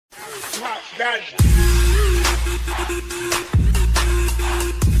drop that.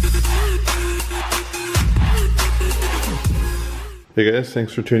 Hey guys,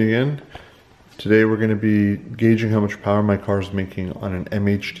 thanks for tuning in. Today we're going to be gauging how much power my car is making on an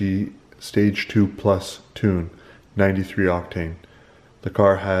MHD Stage 2 Plus tune, 93 octane. The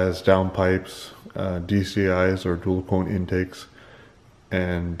car has downpipes, DCIs or dual cone intakes,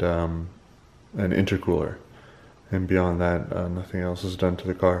 and an intercooler. And beyond that, nothing else is done to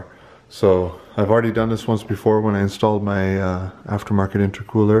the car. So I've already done this once before when I installed my aftermarket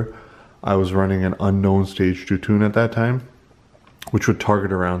intercooler. I was running an unknown Stage 2 tune at that time, which would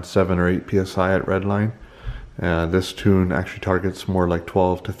target around 7 or 8 psi at redline. This tune actually targets more like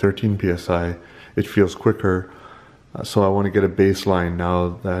 12 to 13 psi. It feels quicker, so I want to get a baseline now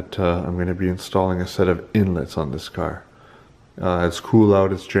that I'm going to be installing a set of inlets on this car. It's cool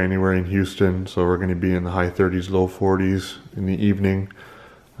out, it's January in Houston, so we're going to be in the high 30s, low 40s in the evening.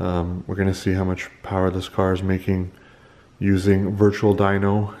 We're going to see how much power this car is making using Virtual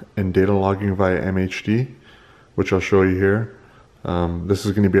Dyno and data logging via MHD, which I'll show you here. This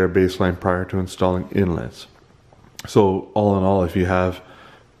is going to be our baseline prior to installing inlets. So all in all, if you have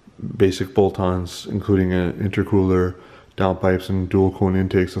basic bolt-ons including an intercooler, downpipes and dual cone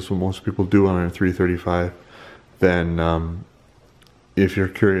intakes, that's what most people do on a 335, then if you're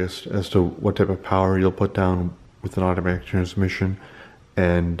curious as to what type of power you'll put down with an automatic transmission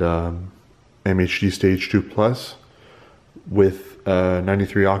and MHD Stage 2 Plus with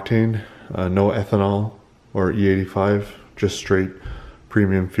 93 octane, no ethanol or E85, just straight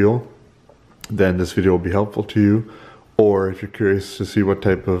premium fuel, then this video will be helpful to you. Or if you're curious to see what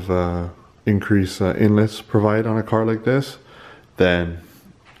type of increase inlets provide on a car like this, then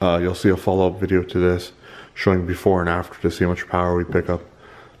you'll see a follow-up video to this showing before and after to see how much power we pick up.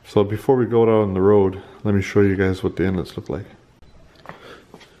 So before we go out on the road, let me show you guys what the inlets look like.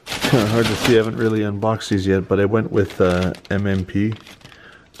 Hard to see, I haven't really unboxed these yet, but I went with MMP.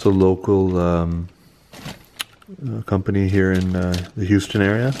 It's a local company here in the Houston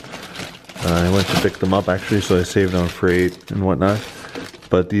area. I went to pick them up actually, so I saved on freight and whatnot.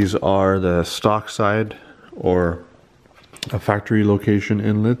 But these are the stock side or a factory location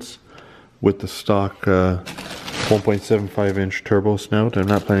inlets with the stock 1.75 inch turbo snout. I'm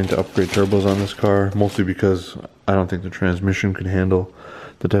not planning to upgrade turbos on this car, mostly because I don't think the transmission could handle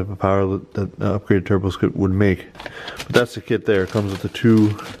the type of power that upgraded turbos would make. But that's the kit there. It comes with the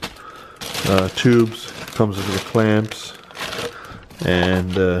two tubes, comes with the clamps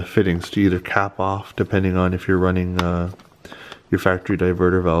and fittings to either cap off depending on if you're running your factory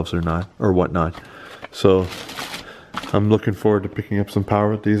diverter valves or not, or whatnot. So I'm looking forward to picking up some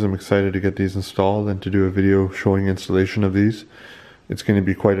power with these. I'm excited to get these installed and to do a video showing installation of these. It's going to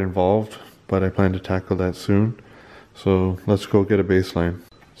be quite involved, but I plan to tackle that soon. So let's go get a baseline.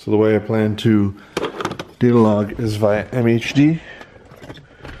 So the way I plan to data log is via MHD,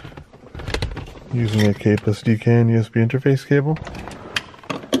 using a K plus D CAN USB interface cable.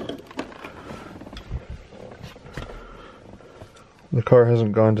 The car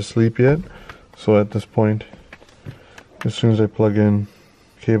hasn't gone to sleep yet, so at this point, as soon as I plug in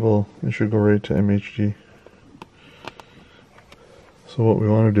cable, it should go right to MHD. So what we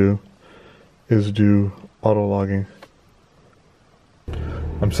want to do is do auto logging.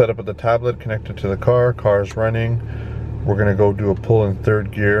 I'm set up with the tablet connected to the car. Car's running. We're going to go do a pull in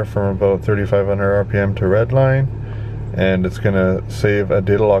third gear from about 3,500 RPM to redline, and it's going to save a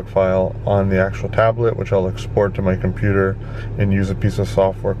data log file on the actual tablet, which I'll export to my computer and use a piece of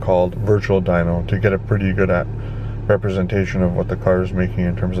software called Virtual Dyno to get a pretty good representation of what the car is making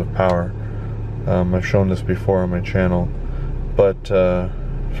in terms of power. I've shown this before on my channel, but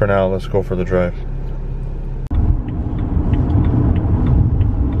for now, let's go for the drive.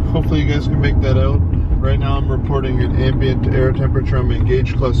 Hopefully you guys can make that out. Right now I'm reporting an ambient air temperature on my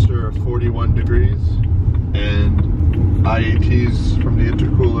gauge cluster of 41 degrees, and IATs from the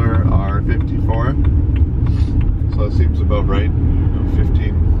intercooler are 54. So that seems about right.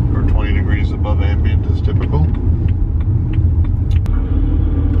 15 or 20 degrees above ambient is typical. So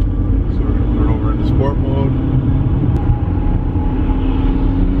we're going to put it over into sport mode.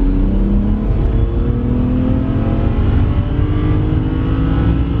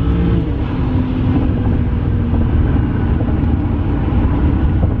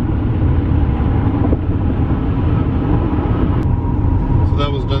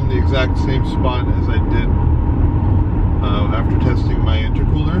 Exact same spot as I did after testing my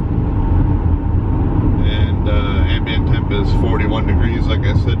intercooler, and ambient temp is 41 degrees like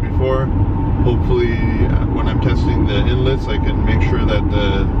I said before. Hopefully when I'm testing the inlets I can make sure that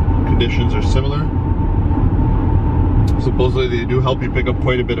the conditions are similar. supposedly they do help you pick up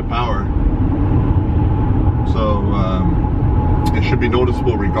quite a bit of power. So it should be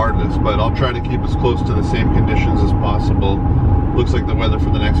noticeable regardless, but I'll try to keep as close to the same conditions as possible. Looks like the weather for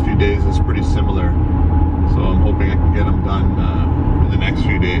the next few days is pretty similar, so I'm hoping I can get them done in the next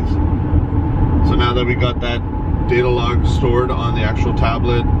few days. So now that we got that data log stored on the actual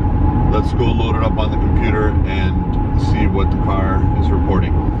tablet, let's go load it up on the computer and see what the car is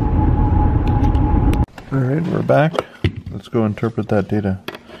reporting. Alright, we're back. Let's go interpret that data.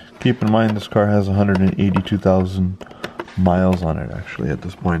 Keep in mind this car has 182,000 miles on it actually at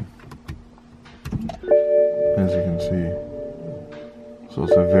this point, as you can see. So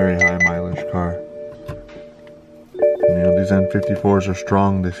it's a very high mileage car. You know, these N54s are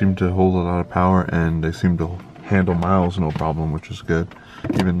strong, they seem to hold a lot of power, and they seem to handle miles no problem, which is good.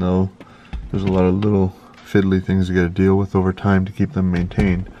 Even though there's a lot of little fiddly things you gotta deal with over time to keep them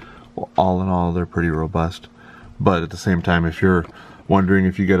maintained, well, all in all they're pretty robust. But at the same time, if you're wondering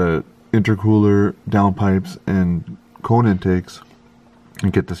if you get a intercooler, downpipes, and cone intakes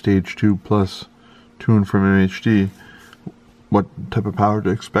and get the Stage 2 Plus tune from MHD, what type of power to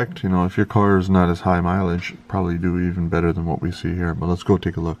expect. You know, if your car is not as high mileage, probably do even better than what we see here. But let's go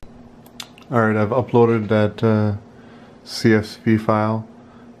take a look. Alright, I've uploaded that CSV file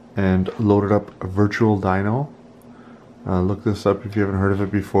and loaded up a Virtual Dyno. Look this up if you haven't heard of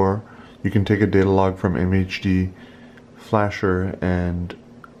it before. You can take a data log from MHD Flasher and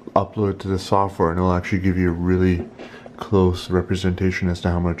upload it to the software, and it'll actually give you a really close representation as to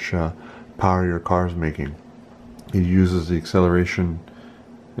how much power your car is making. It uses the acceleration.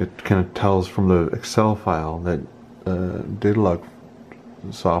 It kind of tells from the Excel file that data log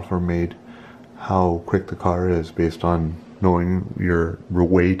software made how quick the car is based on knowing your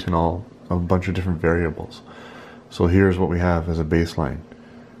weight and all a bunch of different variables. So here's what we have as a baseline.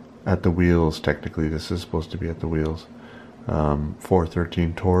 At the wheels, technically this is supposed to be at the wheels.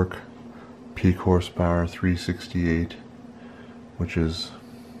 413 torque, peak horsepower 368, which is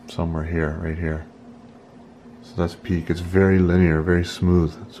somewhere here, right here. So that's peak. It's very linear, very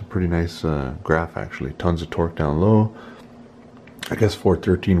smooth. It's a pretty nice graph actually. Tons of torque down low. I guess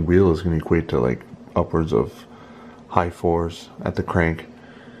 413 wheel is going to equate to like upwards of high fours at the crank.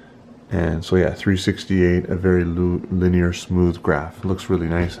 And so yeah, 368, a very linear, smooth graph. It looks really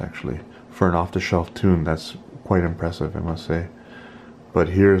nice actually. For an off-the-shelf tune, that's quite impressive, I must say. But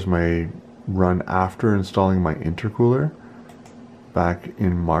here's my run after installing my intercooler back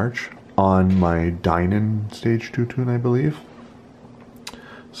in March on my Dyno Stage 2 tune, I believe.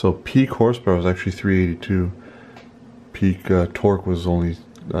 So peak horsepower was actually 382. Peak torque was only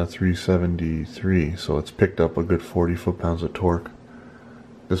 373, so it's picked up a good 40 foot-pounds of torque.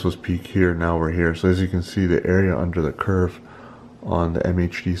 This was peak here, now we're here. So as you can see, the area under the curve on the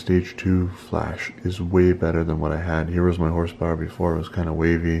MHD Stage 2 flash is way better than what I had. Here was my horsepower before, it was kind of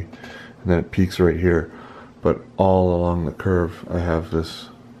wavy, and then it peaks right here. But all along the curve, I have this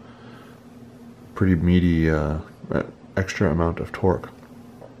pretty meaty extra amount of torque.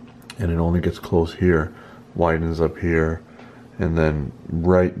 And it only gets close here, widens up here, and then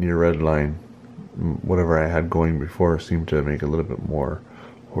right near red line, whatever I had going before seemed to make a little bit more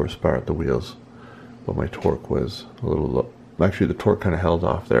horsepower at the wheels, but my torque was a little low. Actually, the torque kind of held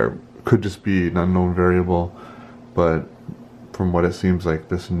off there. Could just be an unknown variable, but from what it seems like,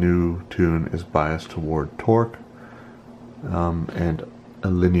 this new tune is biased toward torque and a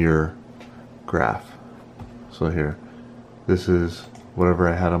linear graph. So here, this is whatever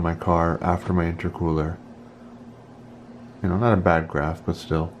I had on my car after my intercooler. You know, not a bad graph, but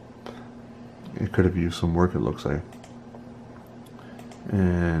still, it could have used some work, it looks like.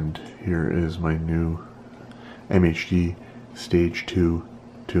 And here is my new MHD Stage 2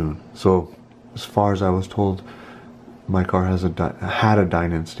 tune. So as far as I was told, my car has had a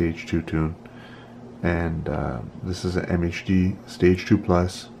Dyno Stage 2 tune, and this is an MHD Stage 2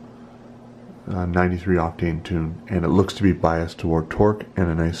 Plus 93 octane tune, and it looks to be biased toward torque and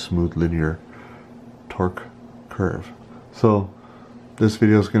a nice smooth linear torque curve. So this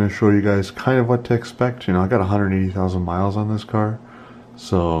video is going to show you guys kind of what to expect. You know, I got 180,000 miles on this car,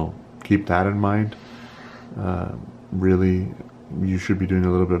 so keep that in mind. Really, you should be doing a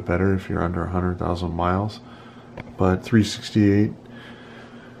little bit better if you're under 100,000 miles. But 368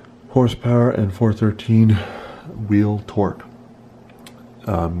 horsepower and 413 wheel torque.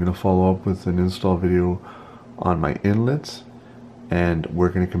 I'm going to follow up with an install video on my inlets, and we're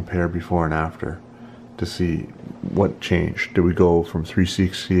going to compare before and after to see what changed. Did we go from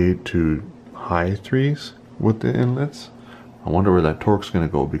 368 to high threes with the inlets? I wonder where that torque's going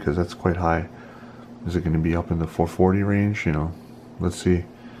to go, because that's quite high. Is it going to be up in the 440 range? You know, let's see.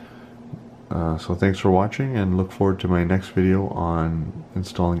 So thanks for watching, and look forward to my next video on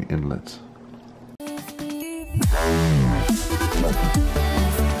installing inlets.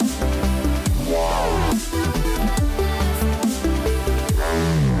 Wow.